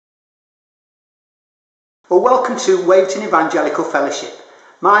Well, welcome to Waverton Evangelical Fellowship.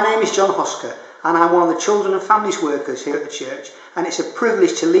 My name is John Hosker and I'm one of the children and families workers here at the church, and it's a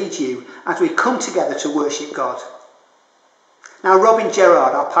privilege to lead you as we come together to worship God. Now, Robin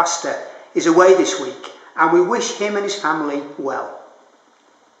Gerard, our pastor, is away this week and we wish him and his family well.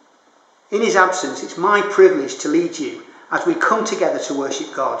 In his absence, it's my privilege to lead you as we come together to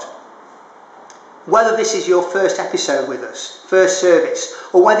worship God. Whether this is your first episode with us, first service,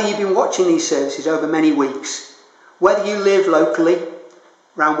 or whether you've been watching these services over many weeks, whether you live locally,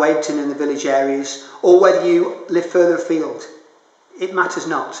 around Waverton and the village areas, or whether you live further afield, it matters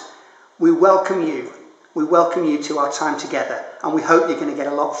not. We welcome you. We welcome you to our time together, and we hope you're going to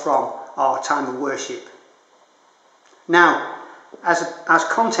get a lot from our time of worship. Now, as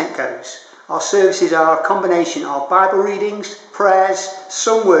content goes, our services are a combination of Bible readings, prayers,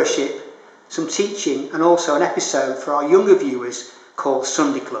 some worship, some teaching, and also an episode for our younger viewers called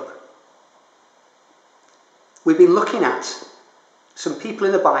Sunday Club. We've been looking at some people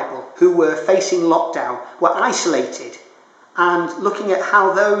in the Bible who were facing lockdown, were isolated, and looking at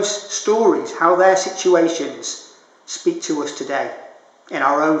how those stories, how their situations speak to us today in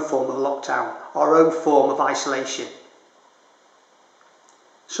our own form of lockdown, our own form of isolation.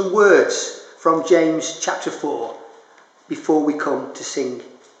 Some words from James chapter 4 before we come to sing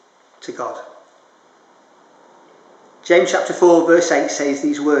to God. James chapter 4 verse 8 says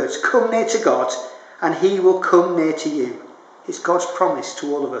these words: "Come near to God and he will come near to you." It's God's promise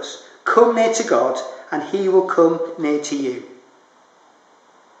to all of us. Come near to God and he will come near to you.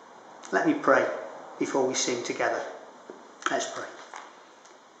 Let me pray before we sing together. Let's pray.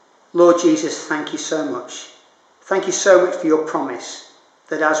 Lord Jesus, thank you so much. Thank you so much for your promise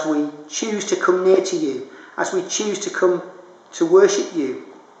that as we choose to come near to you, as we choose to come to worship you,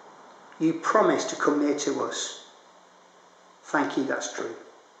 you promise to come near to us. Thank you, that's true.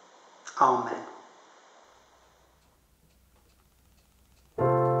 Amen.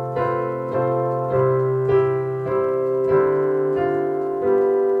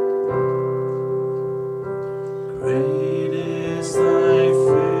 Great is thy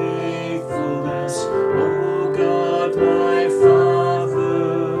faithfulness, O God my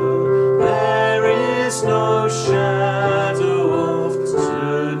Father. There is no shadow of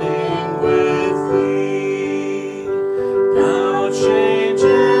turning with thee. Thou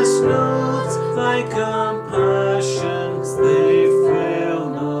changest not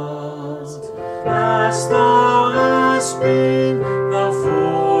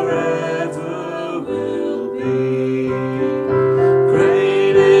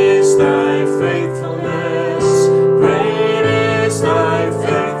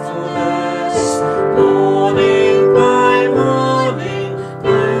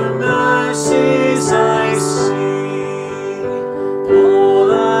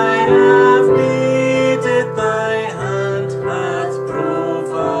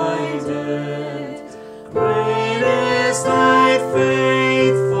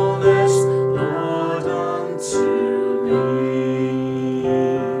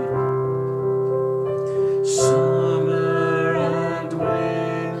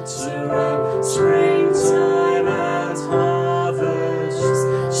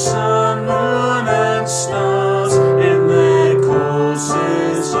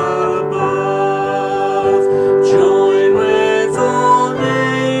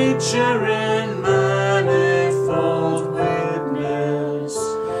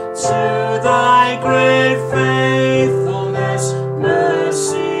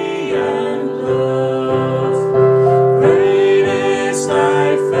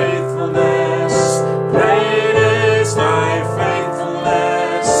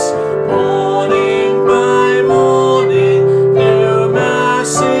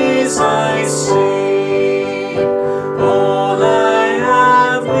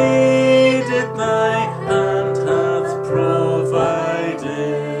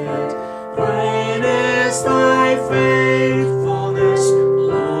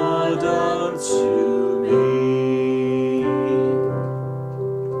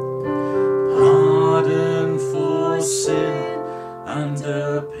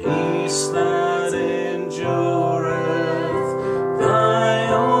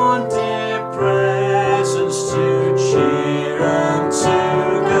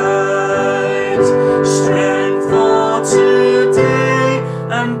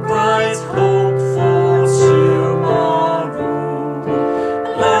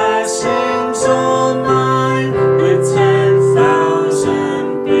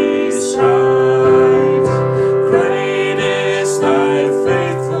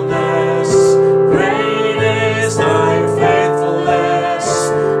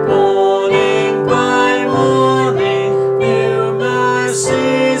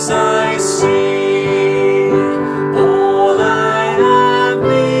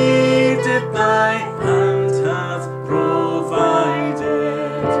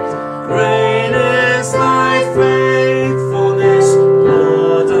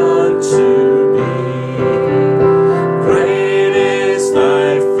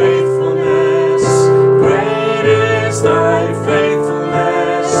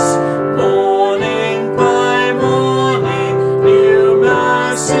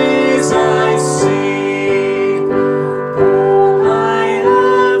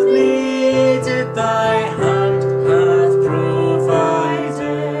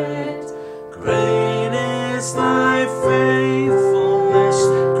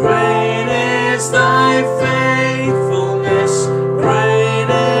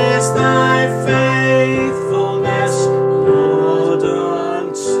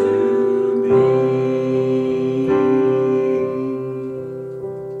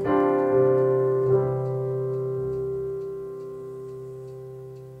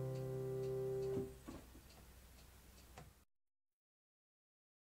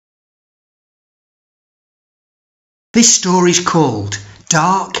This story's called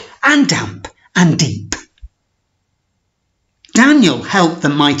Dark and Damp and Deep. Daniel helped the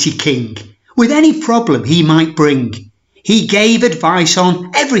mighty king with any problem he might bring. He gave advice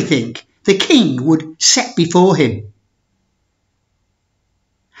on everything the king would set before him.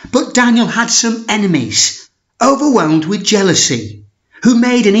 But Daniel had some enemies, overwhelmed with jealousy, who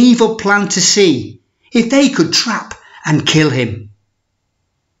made an evil plan to see if they could trap and kill him.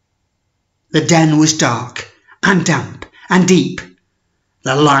 The den was dark and damp and deep.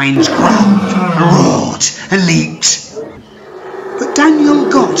 The lions growled and roared and leaped. But Daniel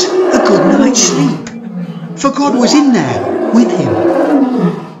got a good night's sleep, for God was in there with him.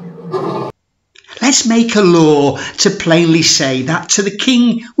 Let's make a law to plainly say that to the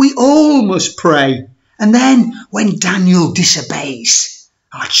king we all must pray, and then when Daniel disobeys,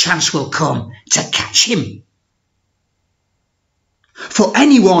 our chance will come to catch him. For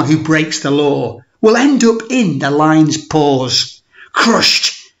anyone who breaks the law will end up in the lion's paws,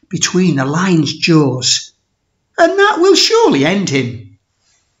 crushed between the lion's jaws, and that will surely end him.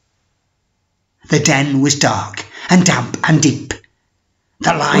 The den was dark and damp and deep.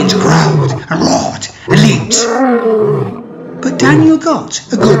 The lions growled and roared and leaped. But Daniel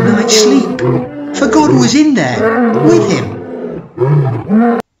got a good night's sleep, for God was in there with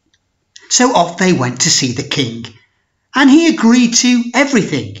him. So off they went to see the king, and he agreed to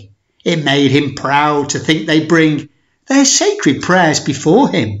everything. It made him proud to think they bring their sacred prayers before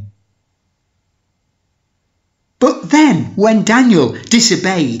him. But then, when Daniel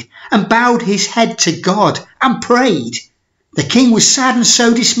disobeyed and bowed his head to God and prayed, the king was sad and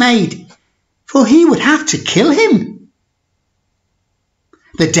so dismayed, for he would have to kill him.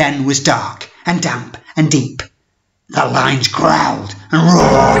 The den was dark and damp and deep. The lions growled and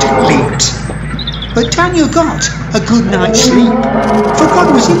roared and leaped. But Daniel got a good night's sleep, for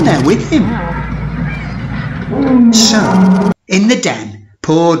God was in there with him. So, in the den,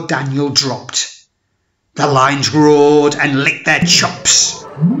 poor Daniel dropped. The lions roared and licked their chops.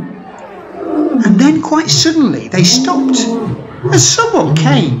 And then quite suddenly they stopped, as someone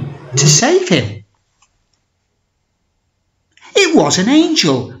came to save him. It was an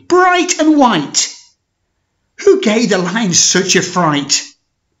angel, bright and white, who gave the lions such a fright.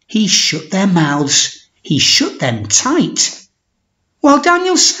 He shut their mouths, he shut them tight, while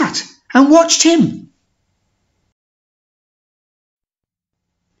Daniel sat and watched him.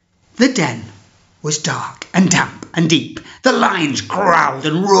 The den was dark and damp and deep. The lions growled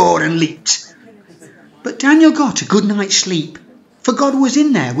and roared and leaped. But Daniel got a good night's sleep, for God was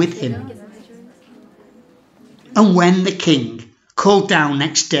in there with him. And when the king called down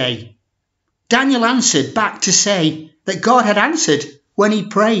next day, Daniel answered back to say that God had answered when he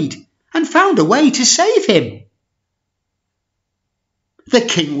prayed and found a way to save him. The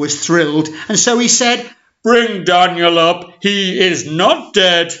king was thrilled, and so he said, Bring Daniel up, he is not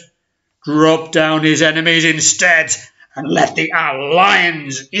dead. Drop down his enemies instead, and let the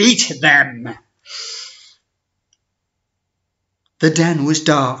lions eat them. The den was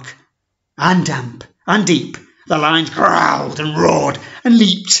dark and damp and deep. The lions growled and roared and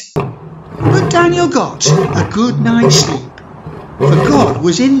leaped. But Daniel got a good night's sleep, for God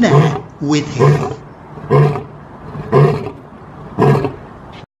was in there with him.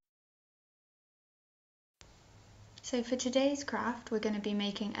 So for today's craft, we're going to be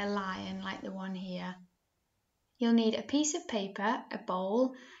making a lion like the one here. You'll need a piece of paper, a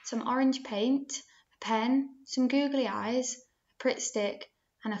bowl, some orange paint, a pen, some googly eyes, a Pritt stick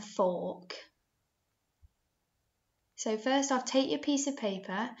and a fork. So first off, take your piece of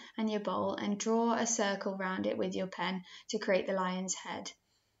paper and your bowl and draw a circle round it with your pen to create the lion's head.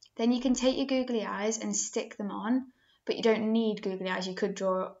 Then you can take your googly eyes and stick them on, but you don't need googly eyes, you could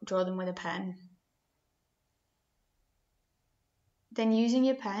draw them with a pen. Then using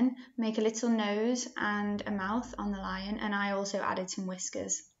your pen, make a little nose and a mouth on the lion, and I also added some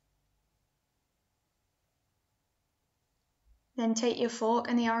whiskers. Then take your fork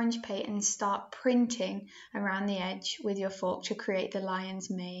and the orange paint and start printing around the edge with your fork to create the lion's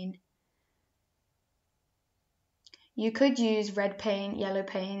mane. You could use red paint, yellow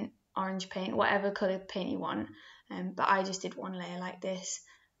paint, orange paint, whatever colour paint you want, but I just did one layer like this,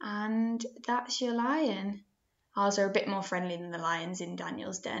 and that's your lion. Ours are a bit more friendly than the lions in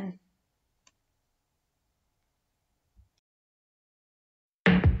Daniel's den.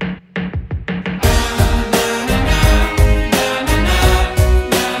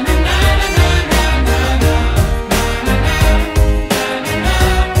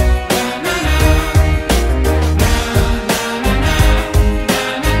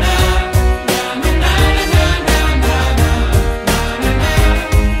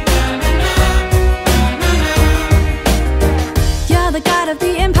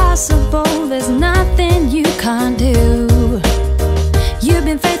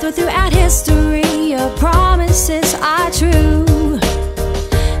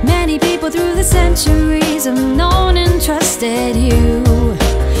 the centuries have known and trusted you.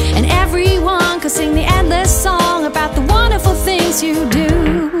 And everyone could sing the endless song about the wonderful things you do.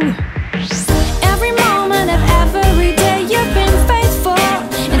 Every moment of every day you've been faithful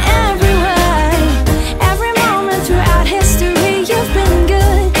in every way. Every moment throughout history you've been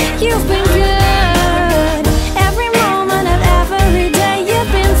good, you've been good. Every moment of every day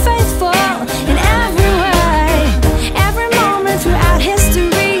you've been faithful in every way. Every moment throughout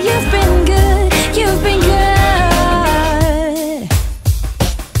history you've been good, you've been good.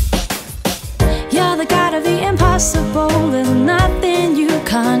 You're the God of the impossible, there's nothing you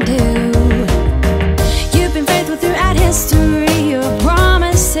can't do. You've been faithful throughout history, your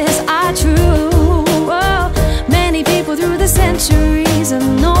promises are true. Oh, many people through the centuries have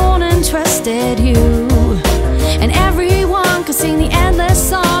known and trusted you. And everyone could sing the endless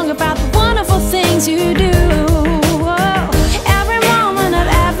song about the wonderful things you do. Oh, every moment of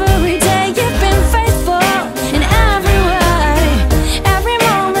every day you've been faithful in every way. Every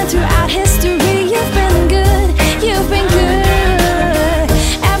moment throughout history you've been good, you've been good.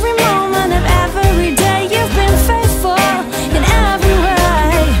 Every moment of every day you've been faithful in every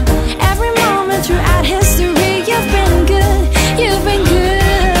way. Every moment throughout history you've been good, you've been good.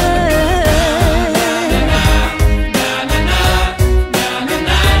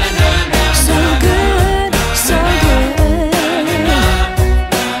 So good, so good.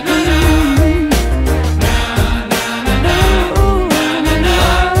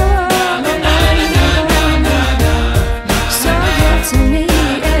 So good to me.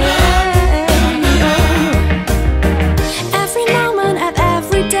 Every moment of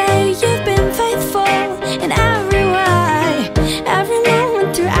every day you've been faithful in every way. Every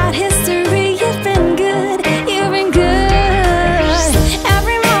moment throughout history you've been good, you've been good.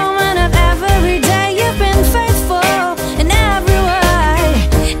 Every moment of every day you've been faithful in every way.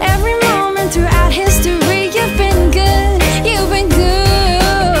 Every moment throughout history you've been good, you've been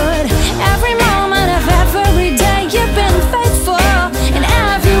good. Every moment of every day you've been faithful in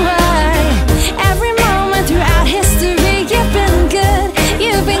every way. Every moment throughout history you've been good,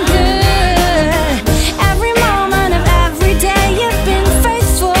 you've been good. Every moment of every day you've been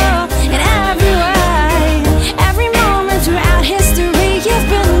faithful in every way. Every moment throughout history you've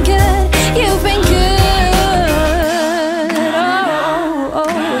been good, you've been good. Oh,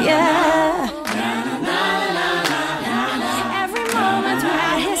 oh yeah. Every moment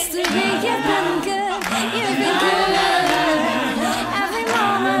throughout history you've been good, you've been good. Every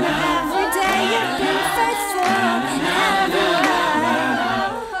moment of every day you've been faithful in every way.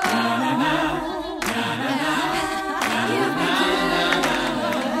 You've been good.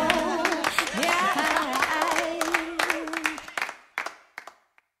 Yeah.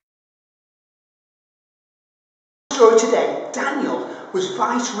 Story today, Daniel was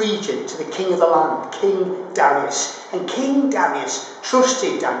vice-regent to the king of the land, King Darius. And King Darius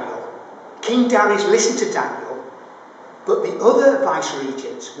trusted Daniel. King Darius listened to Daniel, but the other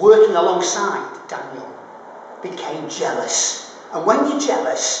vice-regents working alongside Daniel became jealous. And when you're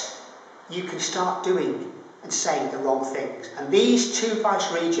jealous, you can start doing and saying the wrong things. And these two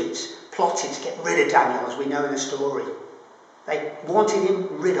vice-regents plotted to get rid of Daniel, as we know in the story. They wanted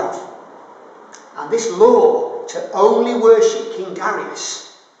him rid of. And this law to only worship King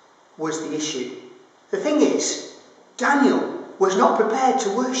Darius was the issue. The thing is, Daniel was not prepared to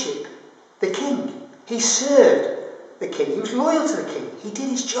worship the king. He served the king. He was loyal to the king. He did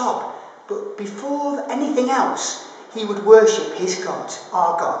his job. But before anything else, he would worship his God,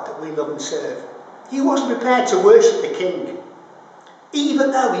 our God that we love and serve. He wasn't prepared to worship the king,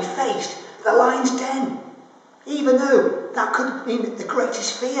 even though he faced the lion's den. Even though that could have been the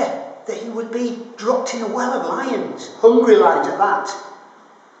greatest fear, that he would be dropped in a well of lions, hungry lions at that.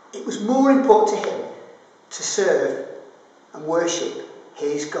 It was more important to him to serve and worship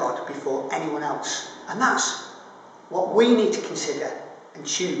his God before anyone else. And that's what we need to consider and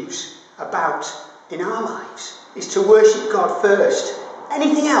choose about in our lives, is to worship God first.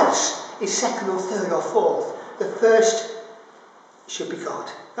 Anything else is second or third or fourth. The first should be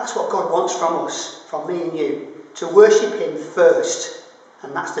God. That's what God wants from us, from me and you, to worship him first.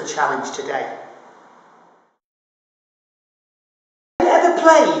 And that's the challenge today. Have you ever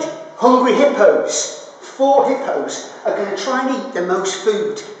played Hungry Hippos? 4 hippos are going to try and eat the most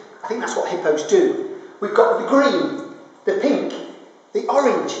food. I think that's what hippos do. We've got the green, the pink, the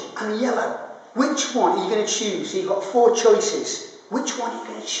orange and the yellow. Which one are you going to choose? So you've got 4 choices. Which one are you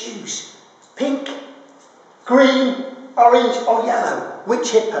going to choose? Pink, green, orange or yellow?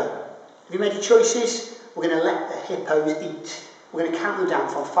 Which hippo? Have you made your choices? We're going to let the hippos eat. We're going to count them down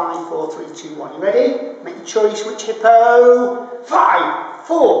from 5, 4, 3, 2, 1. You ready? Make your choice. Which hippo? 5,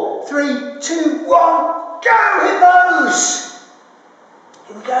 4, 3, 2, 1. Go, hippos!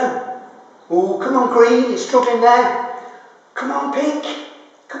 Here we go. Oh, come on, green. You're struggling there. Come on, pink.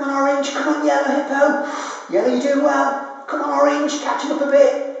 Come on, orange. Come on, yellow hippo. Yellow, you're doing well. Come on, orange. Catching up a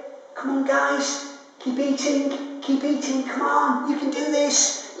bit. Come on, guys. Keep eating. Keep eating. Come on. You can do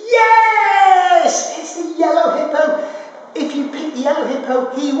this. Yes! It's the yellow hippo. If you pick the yellow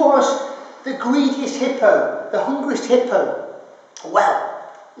hippo, he was the greediest hippo, the hungriest hippo.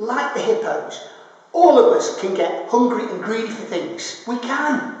 Well, like the hippos, all of us can get hungry and greedy for things. We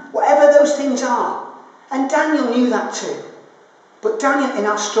can, whatever those things are. And Daniel knew that too. But Daniel, in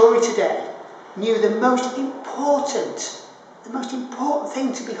our story today, knew the most important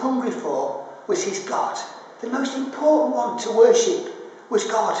thing to be hungry for was his God. The most important one to worship was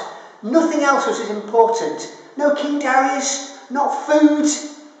God. Nothing else was as important. No King Darius, not food,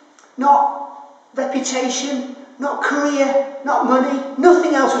 not reputation, not career, not money.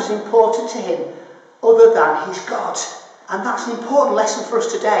 Nothing else was important to him other than his God. And that's an important lesson for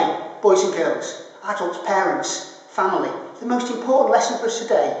us today, boys and girls, adults, parents, family. The most important lesson for us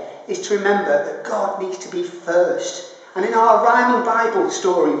today is to remember that God needs to be first. And in our rhyming Bible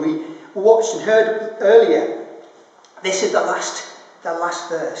story we watched and heard earlier, this is the last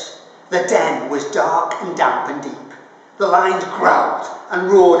verse. The den was dark and damp and deep. The lions growled and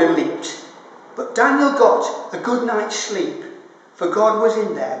roared and leaped. But Daniel got a good night's sleep, for God was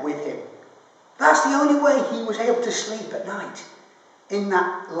in there with him. That's the only way he was able to sleep at night, in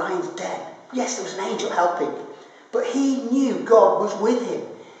that lion's den. Yes, there was an angel helping, but he knew God was with him.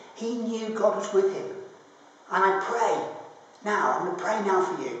 He knew God was with him. And I'm going to pray now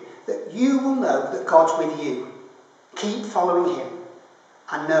for you, that you will know that God's with you. Keep following him.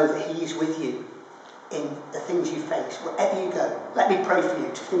 And know that he is with you in the things you face, wherever you go. Let me pray for you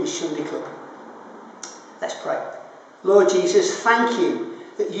to finish Sunday Club. Let's pray. Lord Jesus, thank you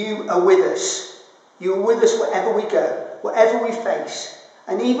that you are with us. You are with us wherever we go, whatever we face.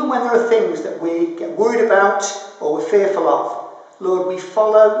 And even when there are things that we get worried about or we're fearful of, Lord, we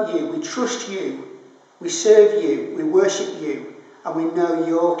follow you, we trust you, we serve you, we worship you, and we know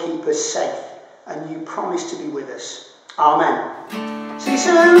you'll keep us safe. And you promise to be with us. Amen. See you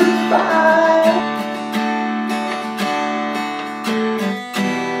soon. Bye.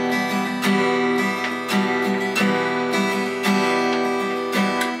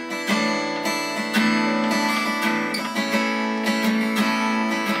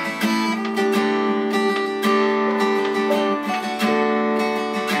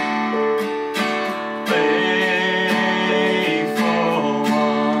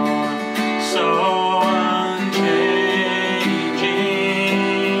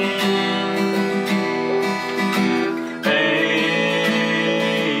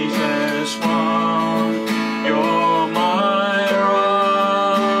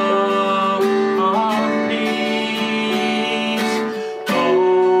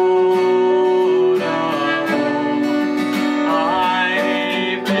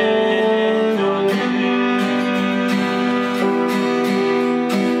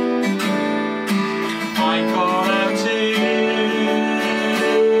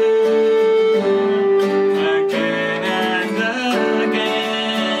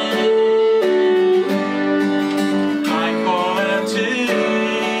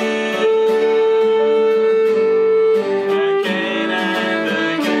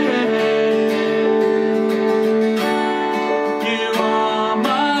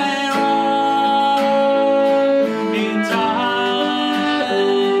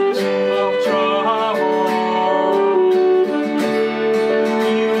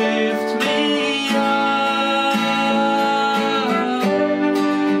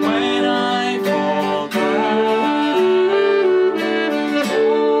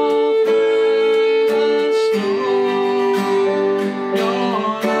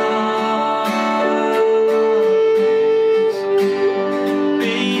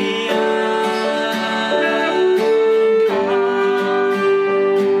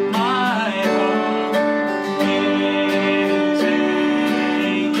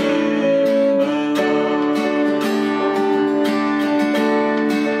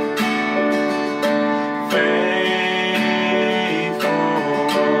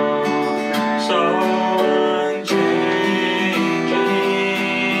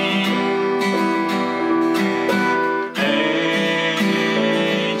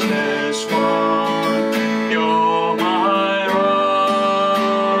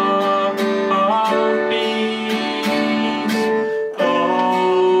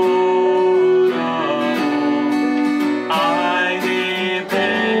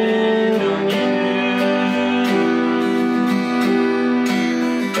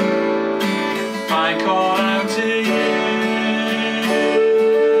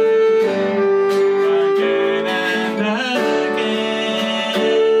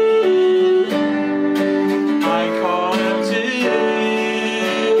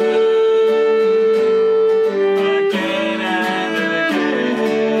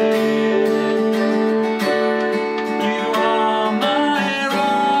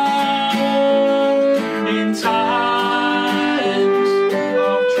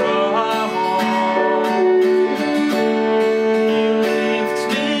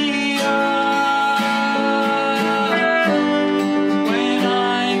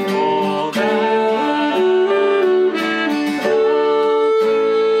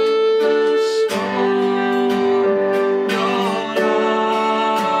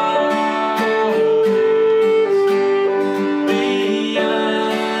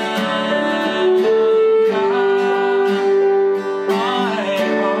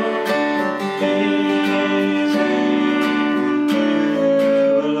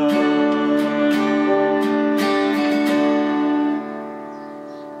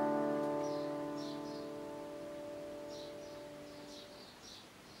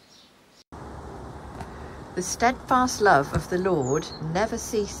 The steadfast love of the Lord never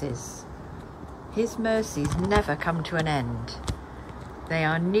ceases. His mercies never come to an end. They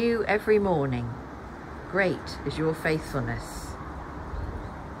are new every morning. Great is your faithfulness.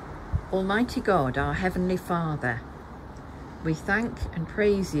 Almighty God, our Heavenly Father, we thank and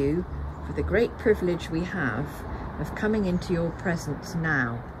praise you for the great privilege we have of coming into your presence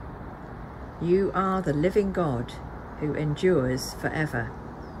now. You are the living God who endures forever.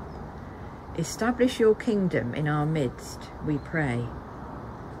 Establish your kingdom in our midst, we pray.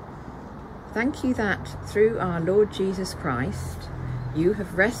 Thank you that through our Lord Jesus Christ, you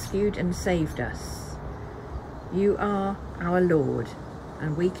have rescued and saved us. You are our Lord,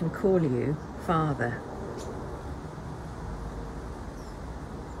 and we can call you Father.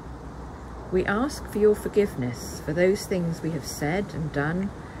 We ask for your forgiveness for those things we have said and done,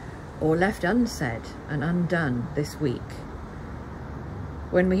 or left unsaid and undone this week,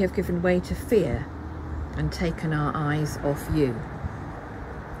 when we have given way to fear and taken our eyes off you.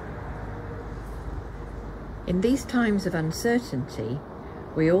 In these times of uncertainty,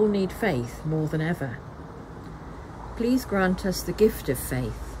 we all need faith more than ever. Please grant us the gift of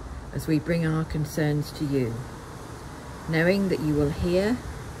faith as we bring our concerns to you, knowing that you will hear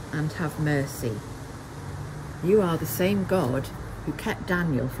and have mercy. You are the same God who kept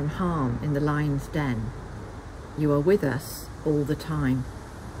Daniel from harm in the lion's den. You are with us all the time.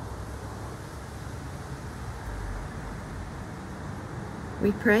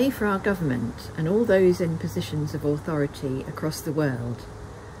 We pray for our government and all those in positions of authority across the world,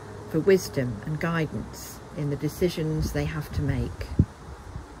 for wisdom and guidance in the decisions they have to make.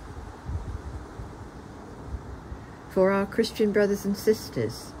 For our Christian brothers and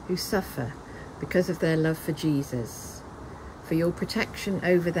sisters who suffer because of their love for Jesus, for your protection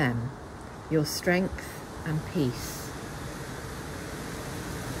over them, your strength and peace.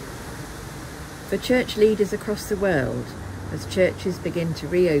 For church leaders across the world, as churches begin to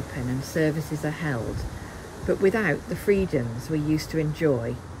reopen and services are held, but without the freedoms we used to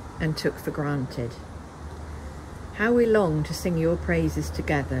enjoy and took for granted. How we long to sing your praises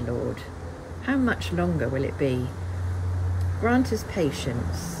together, Lord. How much longer will it be? Grant us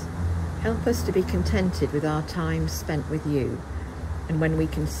patience. Help us to be contented with our time spent with you and when we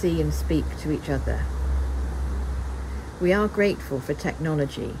can see and speak to each other. We are grateful for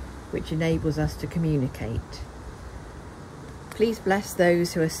technology, which enables us to communicate. Please bless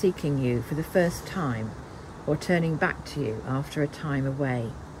those who are seeking you for the first time or turning back to you after a time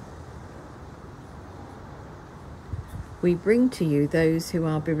away. We bring to you those who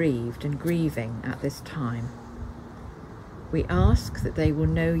are bereaved and grieving at this time. We ask that they will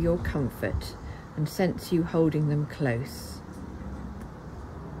know your comfort and sense you holding them close.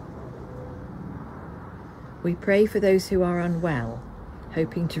 We pray for those who are unwell,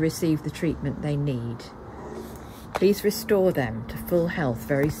 hoping to receive the treatment they need. Please restore them to full health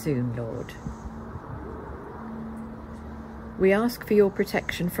very soon, Lord. We ask for your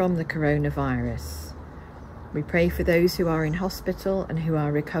protection from the coronavirus. We pray for those who are in hospital and who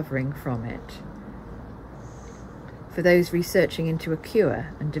are recovering from it. For those researching into a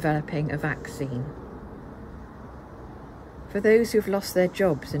cure and developing a vaccine. For those who have lost their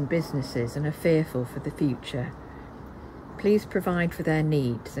jobs and businesses and are fearful for the future, please provide for their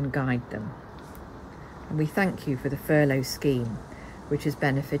needs and guide them. And we thank you for the furlough scheme, which has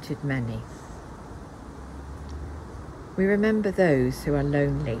benefited many. We remember those who are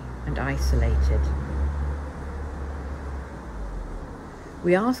lonely and isolated.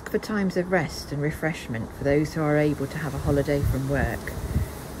 We ask for times of rest and refreshment for those who are able to have a holiday from work,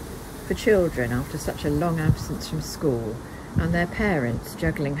 for children after such a long absence from school and their parents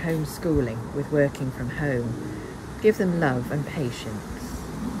juggling homeschooling with working from home. Give them love and patience.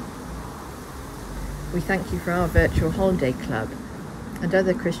 We thank you for our virtual holiday club and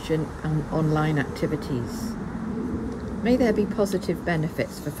other Christian online activities. May there be positive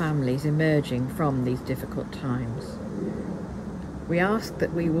benefits for families emerging from these difficult times. We ask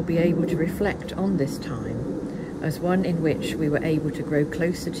that we will be able to reflect on this time as one in which we were able to grow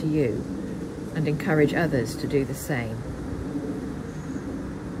closer to you and encourage others to do the same.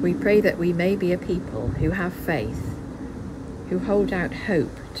 We pray that we may be a people who have faith, who hold out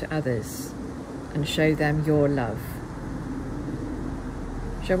hope to others and show them your love.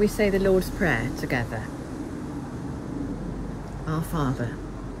 Shall we say the Lord's Prayer together? Our Father,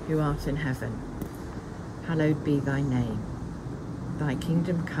 who art in heaven, hallowed be thy name. Thy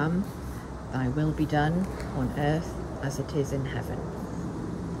kingdom come, thy will be done on earth as it is in heaven.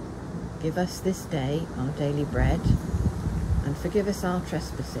 Give us this day our daily bread, and forgive us our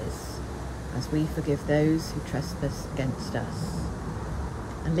trespasses, as we forgive those who trespass against us.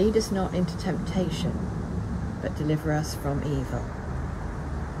 And lead us not into temptation, but deliver us from evil.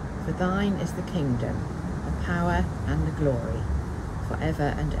 For thine is the kingdom, the power and the glory,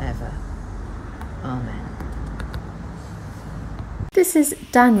 forever and ever. Amen. This is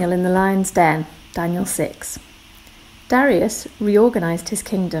Daniel in the lion's den, Daniel 6. Darius reorganised his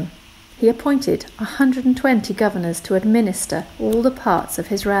kingdom. He appointed 120 governors to administer all the parts of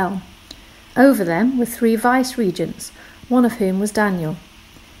his realm. Over them were 3 vice-regents, one of whom was Daniel.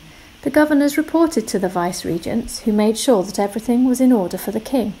 The governors reported to the vice-regents, who made sure that everything was in order for the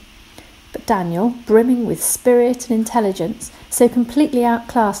king. But Daniel, brimming with spirit and intelligence, so completely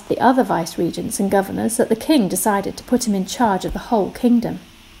outclassed the other vice-regents and governors that the king decided to put him in charge of the whole kingdom.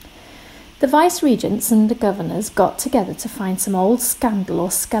 The vice-regents and the governors got together to find some old scandal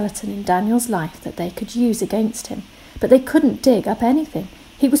or skeleton in Daniel's life that they could use against him, but they couldn't dig up anything.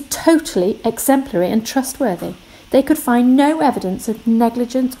 He was totally exemplary and trustworthy. They could find no evidence of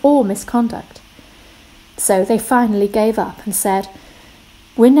negligence or misconduct. So they finally gave up and said,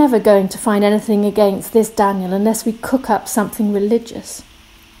 "We're never going to find anything against this Daniel unless we cook up something religious."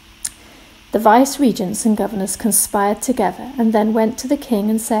 The vice-regents and governors conspired together and then went to the king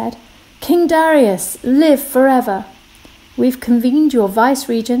and said, "King Darius, live forever. We've convened your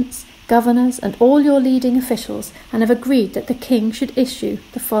vice-regents, governors and all your leading officials and have agreed that the king should issue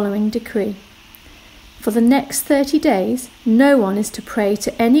the following decree. For the next 30 days, no one is to pray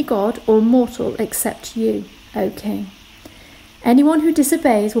to any god or mortal except you, O king. Anyone who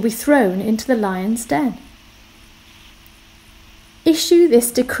disobeys will be thrown into the lion's den. Issue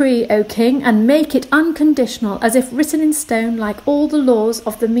this decree, O king, and make it unconditional, as if written in stone like all the laws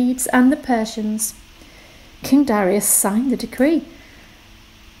of the Medes and the Persians." King Darius signed the decree.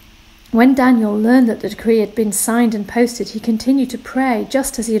 When Daniel learned that the decree had been signed and posted, he continued to pray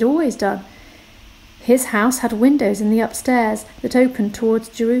just as he had always done. His house had windows in the upstairs that opened towards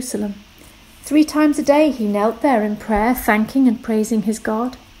Jerusalem. 3 times a day he knelt there in prayer, thanking and praising his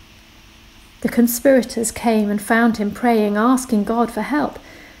God. The conspirators came and found him praying, asking God for help.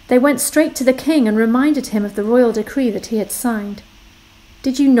 They went straight to the king and reminded him of the royal decree that he had signed.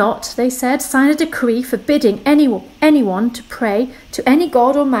 "Did you not," they said, "sign a decree forbidding anyone to pray to any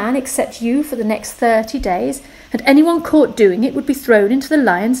god or man except you for the next 30 days, and anyone caught doing it would be thrown into the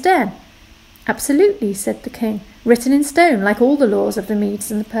lion's den?" "Absolutely," said the king, "written in stone like all the laws of the Medes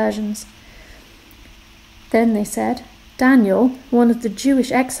and the Persians." Then they said, "Daniel, one of the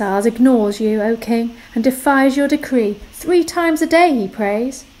Jewish exiles, ignores you, O king, and defies your decree. 3 times a day he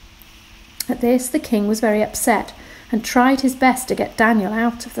prays." At this the king was very upset and tried his best to get Daniel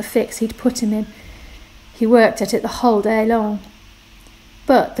out of the fix he'd put him in. He worked at it the whole day long.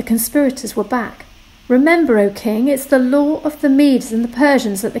 But the conspirators were back. "Remember, O king, it's the law of the Medes and the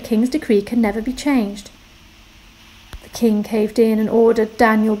Persians that the king's decree can never be changed." The king caved in and ordered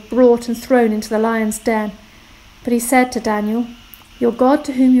Daniel brought and thrown into the lion's den. But he said to Daniel, "Your God,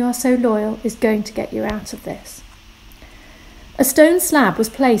 to whom you are so loyal, is going to get you out of this." A stone slab was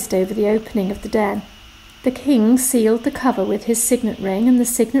placed over the opening of the den. The king sealed the cover with his signet ring and the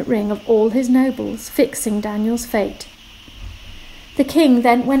signet ring of all his nobles, fixing Daniel's fate. The king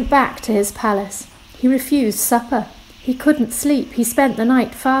then went back to his palace. He refused supper. He couldn't sleep. He spent the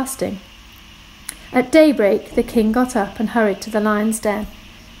night fasting. At daybreak, the king got up and hurried to the lion's den.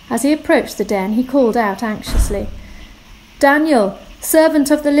 As he approached the den, he called out anxiously, "Daniel,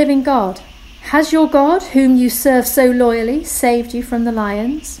 servant of the living God, has your God, whom you serve so loyally, saved you from the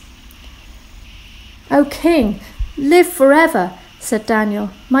lions?" "O king, live forever," said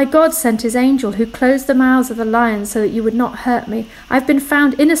Daniel. "My God sent his angel who closed the mouths of the lions so that you would not hurt me. I've been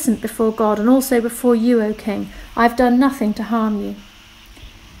found innocent before God and also before you, O king. I've done nothing to harm you."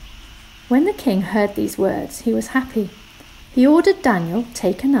 When the king heard these words, he was happy. He ordered Daniel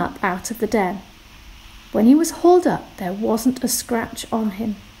taken up out of the den. When he was hauled up, there wasn't a scratch on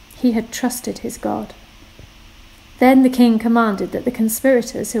him. He had trusted his God. Then the king commanded that the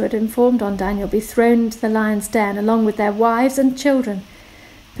conspirators who had informed on Daniel be thrown into the lion's den along with their wives and children.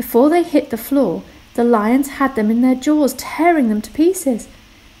 Before they hit the floor, the lions had them in their jaws, tearing them to pieces.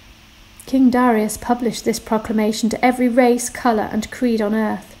 King Darius published this proclamation to every race, colour and creed on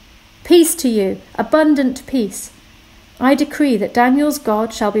earth. "Peace to you, abundant peace. I decree that Daniel's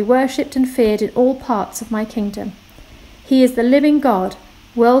God shall be worshipped and feared in all parts of my kingdom. He is the living God,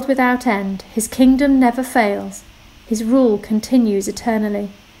 world without end. His kingdom never fails. His rule continues eternally.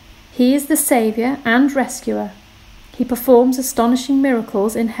 He is the Saviour and Rescuer. He performs astonishing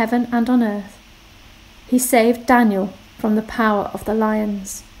miracles in heaven and on earth. He saved Daniel from the power of the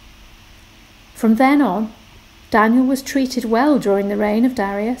lions." From then on, Daniel was treated well during the reign of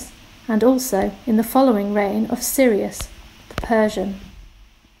Darius and also in the following reign of Cyrus the Persian.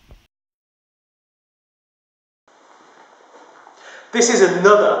 This is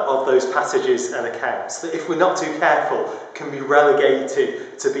another of those passages and accounts that, if we're not too careful, can be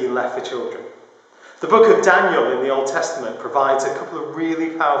relegated to being left for children. The book of Daniel in the Old Testament provides a couple of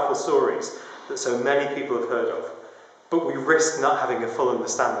really powerful stories that so many people have heard of, but we risk not having a full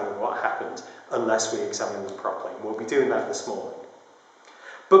understanding of what happened unless we examine them properly. And we'll be doing that this morning.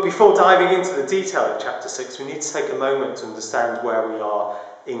 But before diving into the detail of chapter 6, we need to take a moment to understand where we are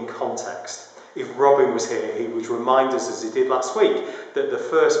in context. If Robin was here, he would remind us, as he did last week, that the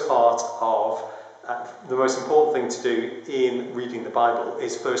first part of the most important thing to do in reading the Bible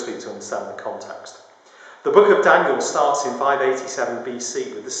is firstly to understand the context. The book of Daniel starts in 587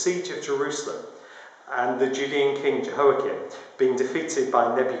 BC with the siege of Jerusalem and the Judean king Jehoiakim being defeated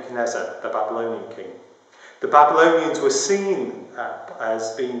by Nebuchadnezzar, the Babylonian king. The Babylonians were seen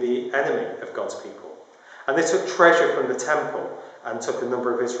as being the enemy of God's people, and they took treasure from the temple and took a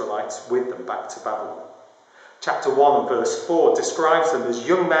number of Israelites with them back to Babylon. Chapter 1 and verse 4 describes them as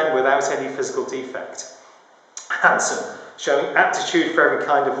young men without any physical defect, handsome, showing aptitude for every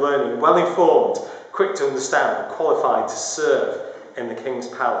kind of learning, well-informed, quick to understand, and qualified to serve in the king's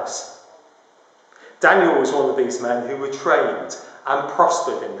palace. Daniel was one of these men who were trained and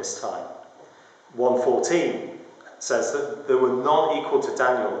prospered in this time. 1:14 says that there were none equal to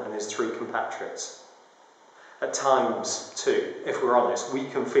Daniel and his three compatriots. At times, too, if we're honest, we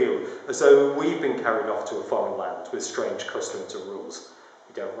can feel as though we've been carried off to a foreign land with strange customs and rules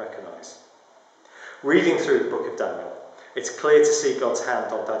we don't recognise. Reading through the book of Daniel, it's clear to see God's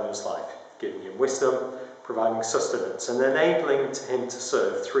hand on Daniel's life, giving him wisdom, providing sustenance, and enabling him to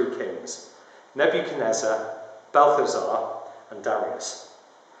serve three kings: Nebuchadnezzar, Belshazzar, and Darius.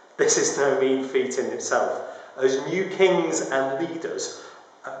 This is no mean feat in itself, as new kings and leaders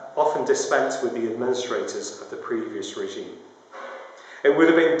often dispense with the administrators of the previous regime. It would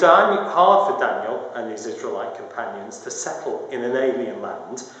have been hard for Daniel and his Israelite companions to settle in an alien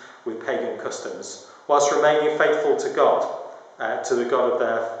land with pagan customs, whilst remaining faithful to God, to the God of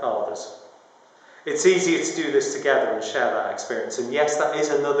their fathers. It's easier to do this together and share that experience, and yes, that is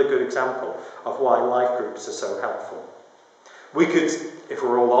another good example of why life groups are so helpful. We could, if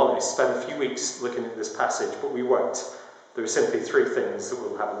we're all honest, spend a few weeks looking at this passage, but we won't. There are simply three things that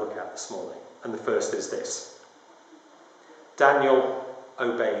we'll have a look at this morning, and the first is this: Daniel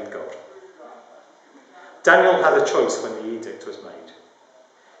obeyed God. Daniel had a choice when the edict was made.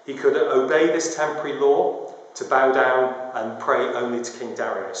 He could obey this temporary law to bow down and pray only to King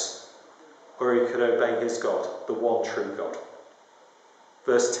Darius, or he could obey his God, the one true God.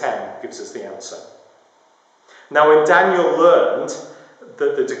 Verse 10 gives us the answer. Now, when Daniel learned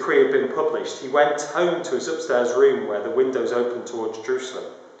that the decree had been published, he went home to his upstairs room where the windows opened towards Jerusalem.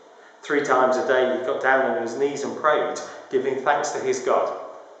 3 times a day he got down on his knees and prayed, giving thanks to his God,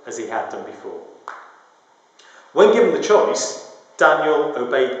 as he had done before. When given the choice, Daniel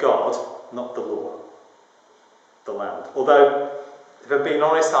obeyed God, not the law, the land. Although, if I'm being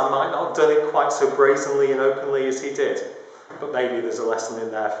honest, I might not have done it quite so brazenly and openly as he did, but maybe there's a lesson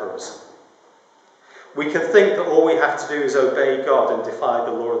in there for us. We can think that all we have to do is obey God and defy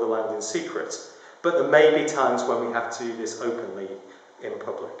the law of the land in secret, but there may be times when we have to do this openly in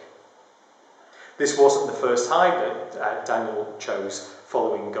public. This wasn't the first time that Daniel chose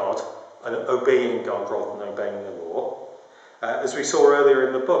following God and obeying God rather than obeying the law. As we saw earlier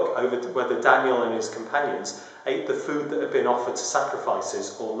in the book, over whether Daniel and his companions ate the food that had been offered to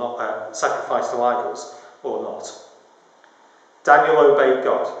sacrifices or not, sacrificed to idols or not. Daniel obeyed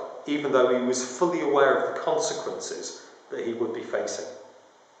God, even though he was fully aware of the consequences that he would be facing.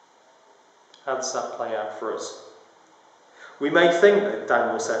 How does that play out for us? We may think that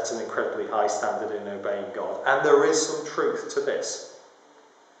Daniel sets an incredibly high standard in obeying God, and there is some truth to this.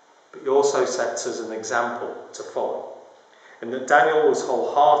 But he also sets us an example to follow, in that Daniel was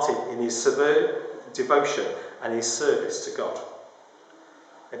wholehearted in his devotion and his service to God.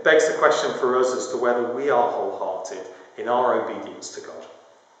 It begs the question for us as to whether we are wholehearted in our obedience to God,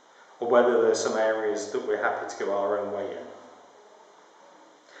 or whether there are some areas that we're happy to go our own way in.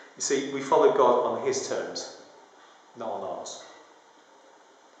 You see, we follow God on his terms, not on ours.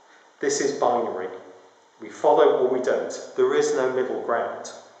 This is binary. We follow or we don't. There is no middle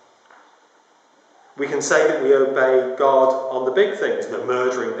ground. We can say that we obey God on the big things: no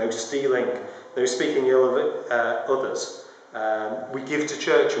murdering, no stealing, no speaking ill of others. We give to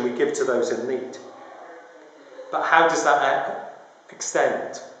church and we give to those in need. But how does that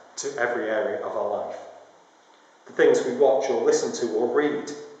extend to every area of our life? The things we watch or listen to or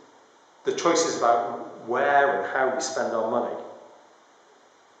read, the choices about where and how we spend our money,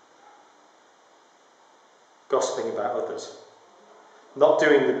 gossiping about others, not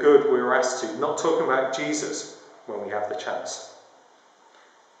doing the good we're asked to, not talking about Jesus when we have the chance.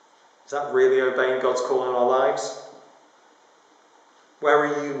 Is that really obeying God's call in our lives? Where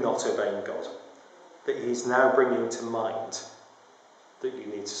are you not obeying God, that he's now bringing to mind that you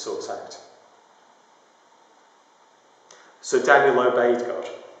need to sort out? So Daniel obeyed God.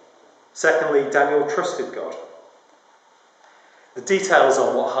 Secondly, Daniel trusted God. The details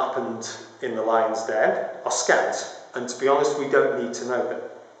on what happened in the lion's den are scant, and to be honest, we don't need to know them.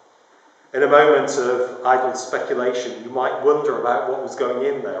 In a moment of idle speculation, you might wonder about what was going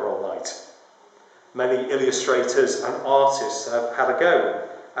in there all night. Many illustrators and artists have had a go,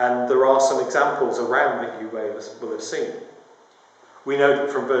 and there are some examples around that you will have seen. We know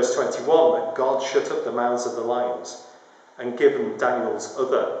that from verse 21 that God shut up the mouths of the lions, and given Daniel's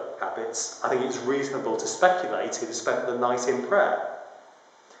other habits, I think it's reasonable to speculate he'd have spent the night in prayer.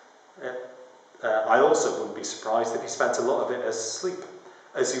 I also wouldn't be surprised if he spent a lot of it asleep,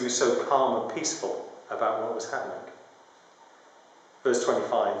 as he was so calm and peaceful about what was happening. Verse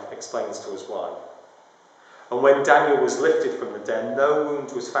 25 explains to us why. And when Daniel was lifted from the den, no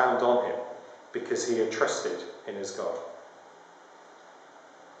wound was found on him, because he had trusted in his God.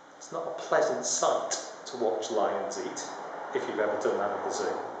 It's not a pleasant sight to watch lions eat, if you've ever done that at the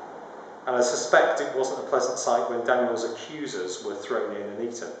zoo. And I suspect it wasn't a pleasant sight when Daniel's accusers were thrown in and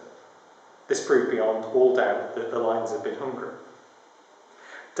eaten. This proved beyond all doubt that the lions had been hungry.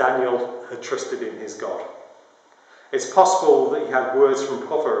 Daniel had trusted in his God. It's possible that he had words from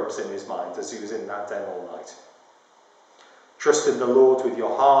Proverbs in his mind as he was in that den all night. Trust in the Lord with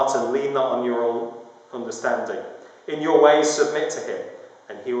your heart and lean not on your own understanding. In your ways submit to him,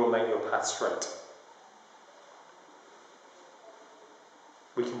 and he will make your path straight.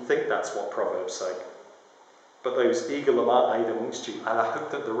 We can think that's what Proverbs say. But those eagle-eyed amongst you, and I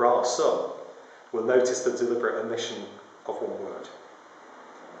hope that there are some, will notice the deliberate omission of one word.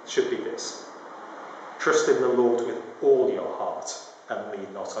 It should be this: trust in the Lord with all your heart and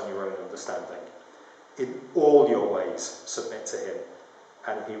lean not on your own understanding. In all your ways submit to him,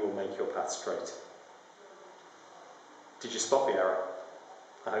 and he will make your path straight. Did you spot the error?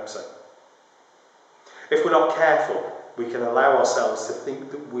 I hope so. If we're not careful, we can allow ourselves to think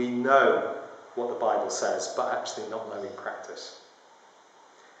that we know what the Bible says, but actually not know in practice.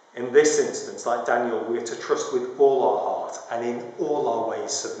 In this instance, like Daniel, we are to trust with all our heart and in all our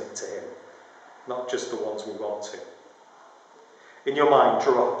ways submit to him, not just the ones we want to. In your mind,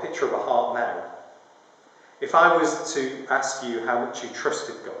 draw a picture of a heart now. If I was to ask you how much you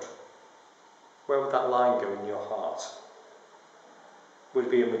trusted God, where would that line go in your heart? Would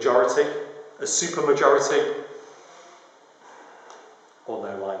it be a majority, a supermajority, or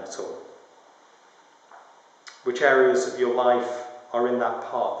no line at all? Which areas of your life are in that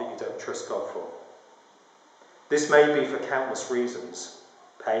part that you don't trust God for? This may be for countless reasons: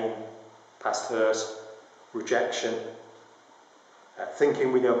 pain, past hurt, rejection,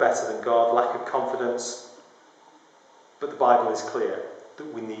 thinking we know better than God, lack of confidence. But the Bible is clear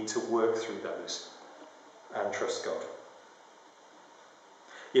that we need to work through those and trust God.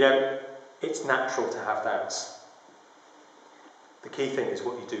 You know, it's natural to have doubts. The key thing is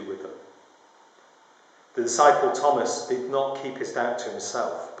what you do with them. The disciple Thomas did not keep his doubt to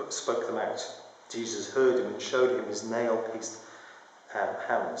himself, but spoke them out. Jesus heard him and showed him his nail-pierced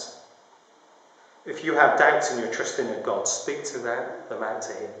hands. If you have doubts in your trusting in God, speak them out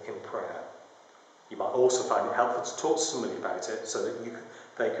to him in prayer. You might also find it helpful to talk to somebody about it so that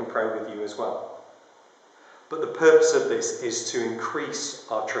they can pray with you as well. But the purpose of this is to increase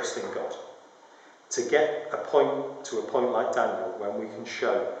our trust in God, to get to a point like Daniel when we can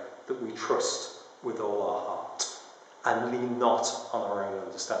show that we trust with all our heart and lean not on our own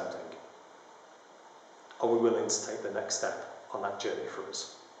understanding. Are we willing to take the next step on that journey for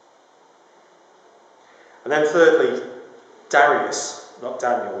us? And then thirdly, Darius, not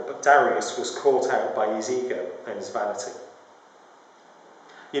Daniel, but Darius was caught out by his ego and his vanity.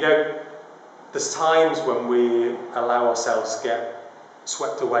 You know, there's times when we allow ourselves to get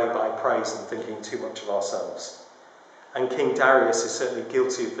swept away by praise and thinking too much of ourselves. And King Darius is certainly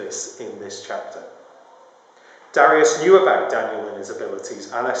guilty of this in this chapter. Darius knew about Daniel and his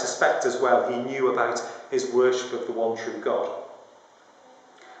abilities, and I suspect as well he knew about his worship of the one true God.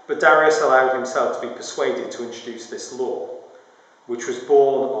 But Darius allowed himself to be persuaded to introduce this law, which was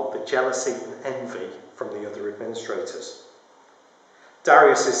born of the jealousy and envy from the other administrators.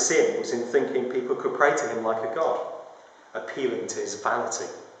 Darius' sin was in thinking people could pray to him like a god, appealing to his vanity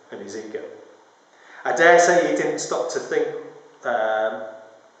and his ego. I dare say he didn't stop to think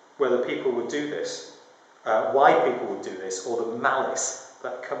whether people would do this, why people would do this, or the malice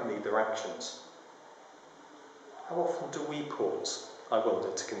that accompanied their actions. How often do we pause, I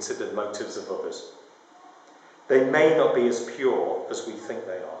wonder, to consider the motives of others? They may not be as pure as we think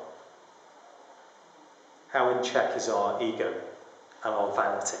they are. How in check is our ego and our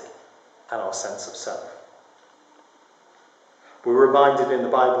vanity and our sense of self? We're reminded in the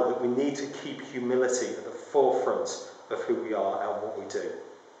Bible that we need to keep humility at the forefront of who we are and what we do,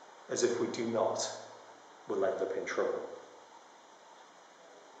 as if we do not, we'll end up in trouble.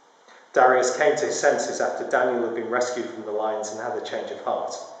 Darius came to his senses after Daniel had been rescued from the lions and had a change of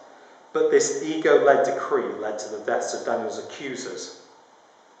heart. But this ego-led decree led to the deaths of Daniel's accusers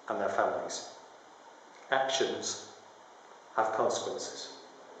and their families. Actions have consequences.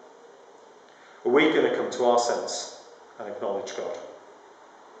 Are we going to come to our sense and acknowledge God?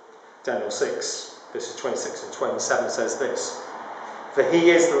 Daniel 6, verses 26 and 27 says this: "For he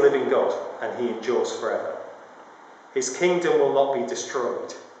is the living God, and he endures forever. His kingdom will not be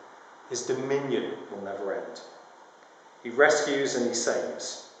destroyed. His dominion will never end. He rescues and he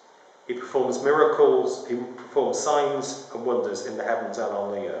saves. He performs miracles, he performs signs and wonders in the heavens and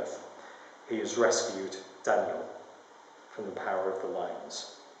on the earth. He has rescued Daniel from the power of the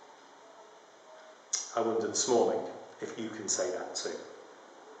lions." I wonder this morning if you can say that too.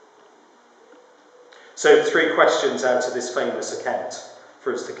 So 3 questions out of this famous account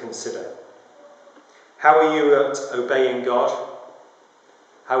for us to consider. How are you at obeying God?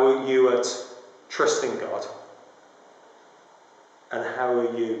 How are you at trusting God? And how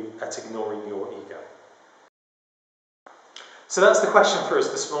are you at ignoring your ego? So that's the question for us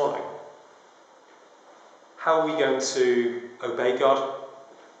this morning. How are we going to obey God?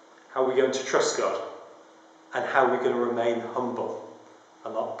 How are we going to trust God? And how are we going to remain humble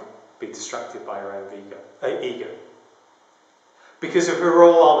and not be distracted by our own ego? Because if we're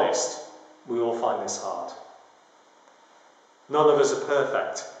all honest, we all find this hard. None of us are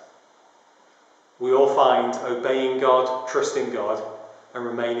perfect. We all find obeying God, trusting God, and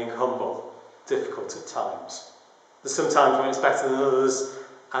remaining humble difficult at times. There's sometimes when it's better than others,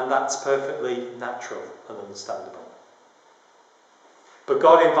 and that's perfectly natural and understandable. But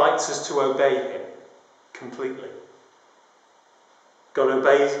God invites us to obey him completely. God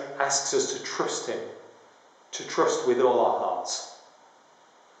asks us to trust him, to trust with all our hearts.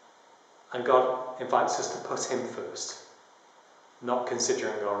 And God invites us to put him first, not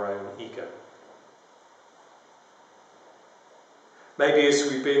considering our own ego. Maybe as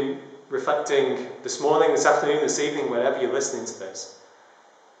we've been reflecting this morning, this afternoon, this evening, whenever you're listening to this,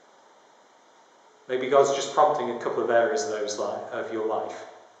 maybe God's just prompting a couple of areas of your life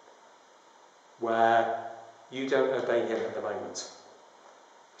where you don't obey him at the moment.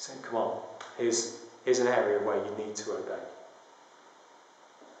 He's saying, come on, here's an area where you need to obey.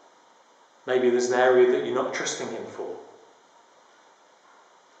 Maybe there's an area that you're not trusting him for.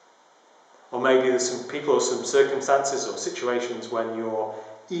 Or maybe there's some people or some circumstances or situations when your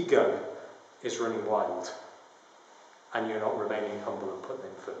ego is running wild and you're not remaining humble and putting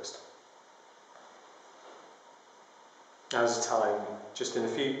him first. Now's the time, just in a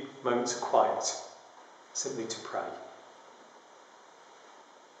few moments of quiet, simply to pray.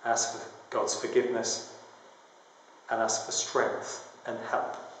 Ask for God's forgiveness and ask for strength and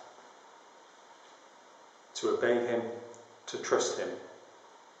help to obey him, to trust him,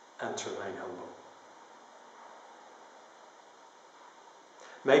 and to remain humble.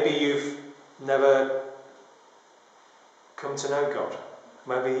 Maybe you've never come to know God.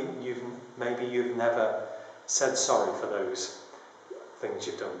 Maybe you've never said sorry for those things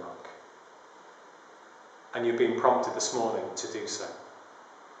you've done wrong. And you've been prompted this morning to do so.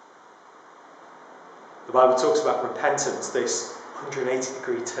 The Bible talks about repentance, this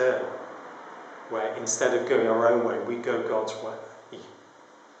 180-degree turn, where instead of going our own way, we go God's way.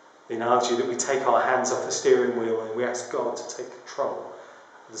 The analogy that we take our hands off the steering wheel and we ask God to take control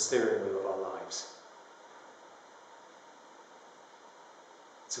of the steering wheel of our lives.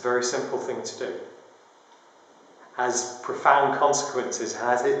 It's a very simple thing to do. Has profound consequences,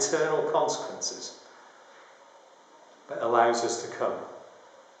 has eternal consequences, but allows us to come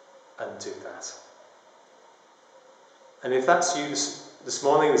and do that. And if that's you this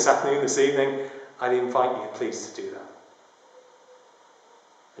morning, this afternoon, this evening, I'd invite you please to do that.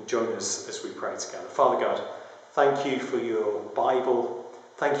 And join us as we pray together. Father God, thank you for your Bible.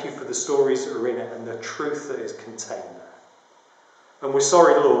 Thank you for the stories that are in it and the truth that is contained there. And we're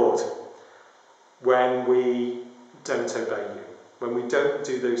sorry, Lord, when we don't obey you, when we don't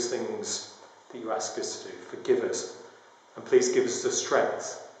do those things that you ask us to do. Forgive us, and please give us the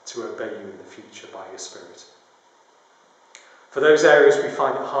strength to obey you in the future by your Spirit. For those areas we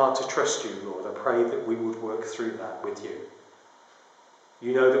find it hard to trust you, Lord, I pray that we would work through that with you.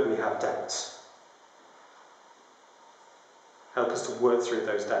 You know that we have doubts. Help us to work through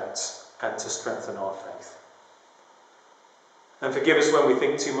those doubts and to strengthen our faith. And forgive us when we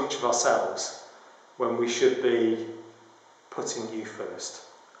think too much of ourselves, when we should be putting you first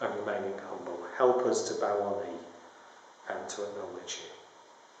and remaining humble. Help us to bow our knee and to acknowledge you.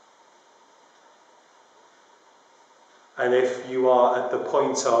 And if you are at the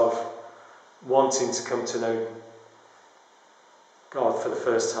point of wanting to come to know God for the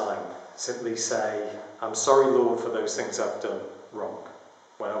first time, simply say, I'm sorry, Lord, for those things I've done wrong,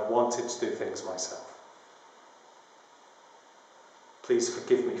 when I've wanted to do things myself. Please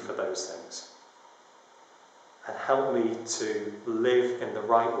forgive me for those things. And help me to live in the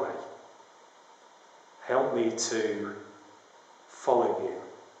right way. Help me to follow you.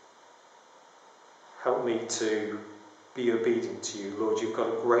 Help me to be obedient to you. Lord, you've got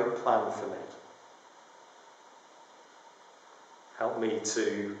a great plan for me. Help me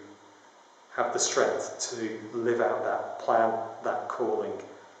to have the strength to live out that plan, that calling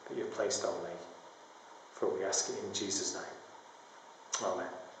that you've placed on me. For we ask it in Jesus' name. Amen.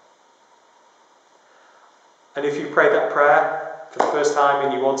 And if you prayed that prayer for the first time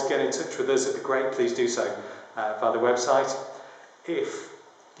and you want to get in touch with us, it'd be great. Please do so via the website. If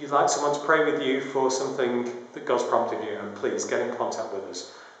you'd like someone to pray with you for something that God's prompted you, and please get in contact with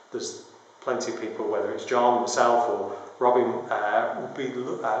us. There's plenty of people, whether it's John, myself, or Robin,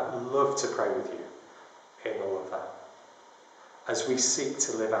 would love to pray with you in all of that, as we seek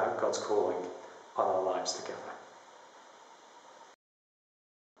to live out God's calling on our lives together.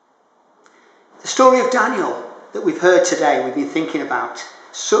 The story of Daniel that we've heard today, we've been thinking about,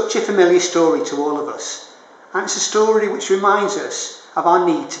 such a familiar story to all of us. And it's a story which reminds us of our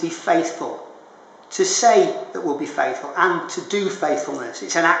need to be faithful, to say that we'll be faithful and to do faithfulness.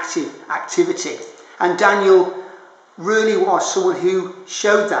 It's an active activity. And Daniel really was someone who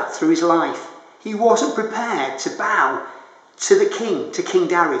showed that through his life. He wasn't prepared to bow to the king, to King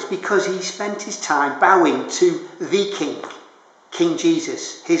Darius, because he spent his time bowing to the king, King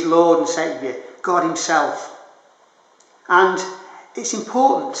Jesus, his Lord and Saviour, God himself. And it's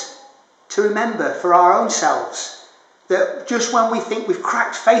important to remember for our own selves that just when we think we've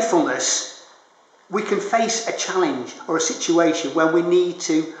cracked faithfulness, we can face a challenge or a situation when we need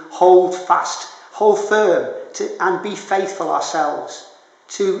to hold fast, hold firm, and be faithful ourselves,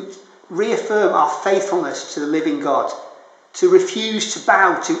 to reaffirm our faithfulness to the living God, to refuse to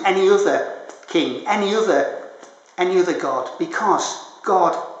bow to any other king, any other God, because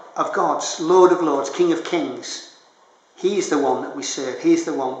God of gods, Lord of lords, King of kings, he is the one that we serve. He is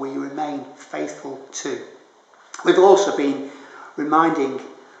the one we remain faithful to. We've also been reminding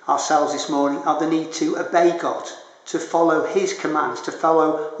ourselves this morning of the need to obey God, to follow his commands, to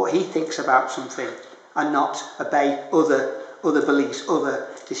follow what he thinks about something, and not obey other beliefs, other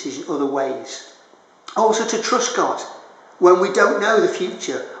decisions, other ways. Also to trust God when we don't know the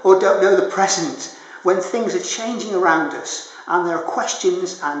future or don't know the present, when things are changing around us and there are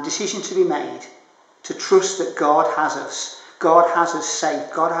questions and decisions to be made, to trust that God has us. God has us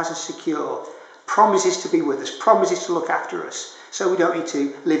safe. God has us secure. Promises to be with us. Promises to look after us. So we don't need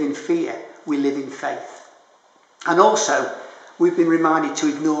to live in fear. We live in faith. And also, we've been reminded to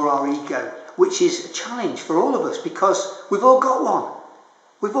ignore our ego, which is a challenge for all of us because we've all got one.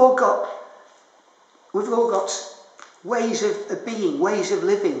 We've all got ways of being, ways of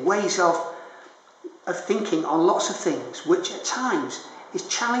living, ways of thinking on lots of things, which at times is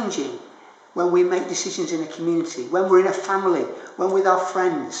challenging when we make decisions in a community, when we're in a family, when we're with our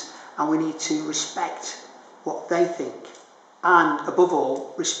friends, and we need to respect what they think and, above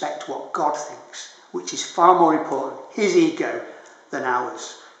all, respect what God thinks, which is far more important, his ego, than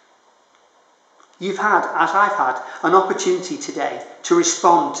ours. You've had, as I've had, an opportunity today to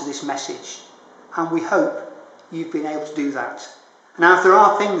respond to this message, and we hope you've been able to do that. Now, if there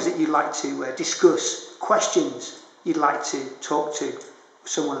are things that you'd like to discuss, questions you'd like to talk to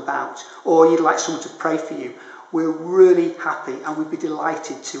someone about, or you'd like someone to pray for you, we're really happy and we'd be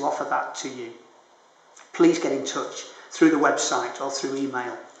delighted to offer that to you. Please get in touch through the website or through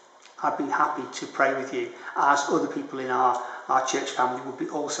email. I'd be happy to pray with you, as other people in our church family would be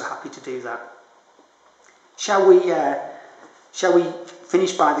also happy to do that. Shall we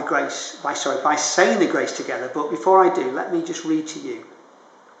finish by saying the grace together? But before I do, let me just read to you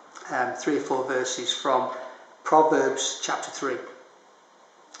 3 or 4 verses from Proverbs chapter 3.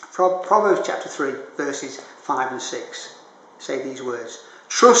 Proverbs chapter 3, verses 5 and 6 say these words: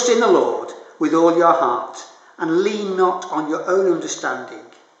 Trust in the Lord with all your heart, and lean not on your own understanding.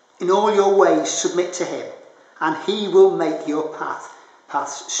 In all your ways submit to him, and he will make your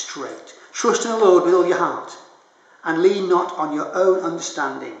paths straight. Trust in the Lord with all your heart, and lean not on your own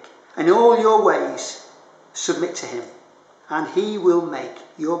understanding. In all your ways submit to him, and he will make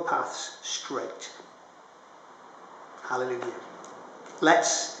your paths straight. Hallelujah.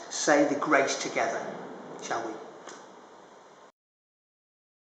 Let's say the grace together, shall we?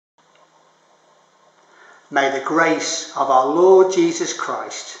 May the grace of our Lord Jesus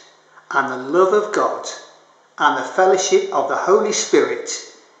Christ and the love of God and the fellowship of the Holy Spirit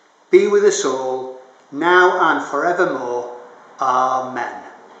be with us all, now and forevermore. Amen.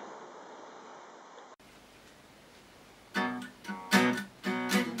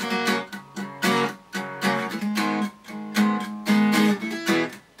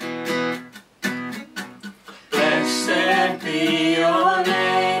 Blessed be your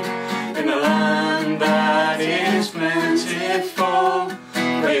name in the land that is plentiful,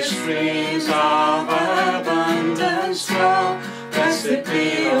 where streams of abundance flow. Blessed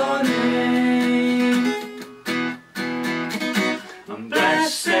be your name. And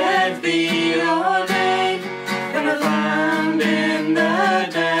blessed be your name when I found in the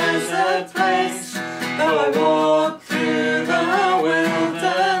desert place, though I walk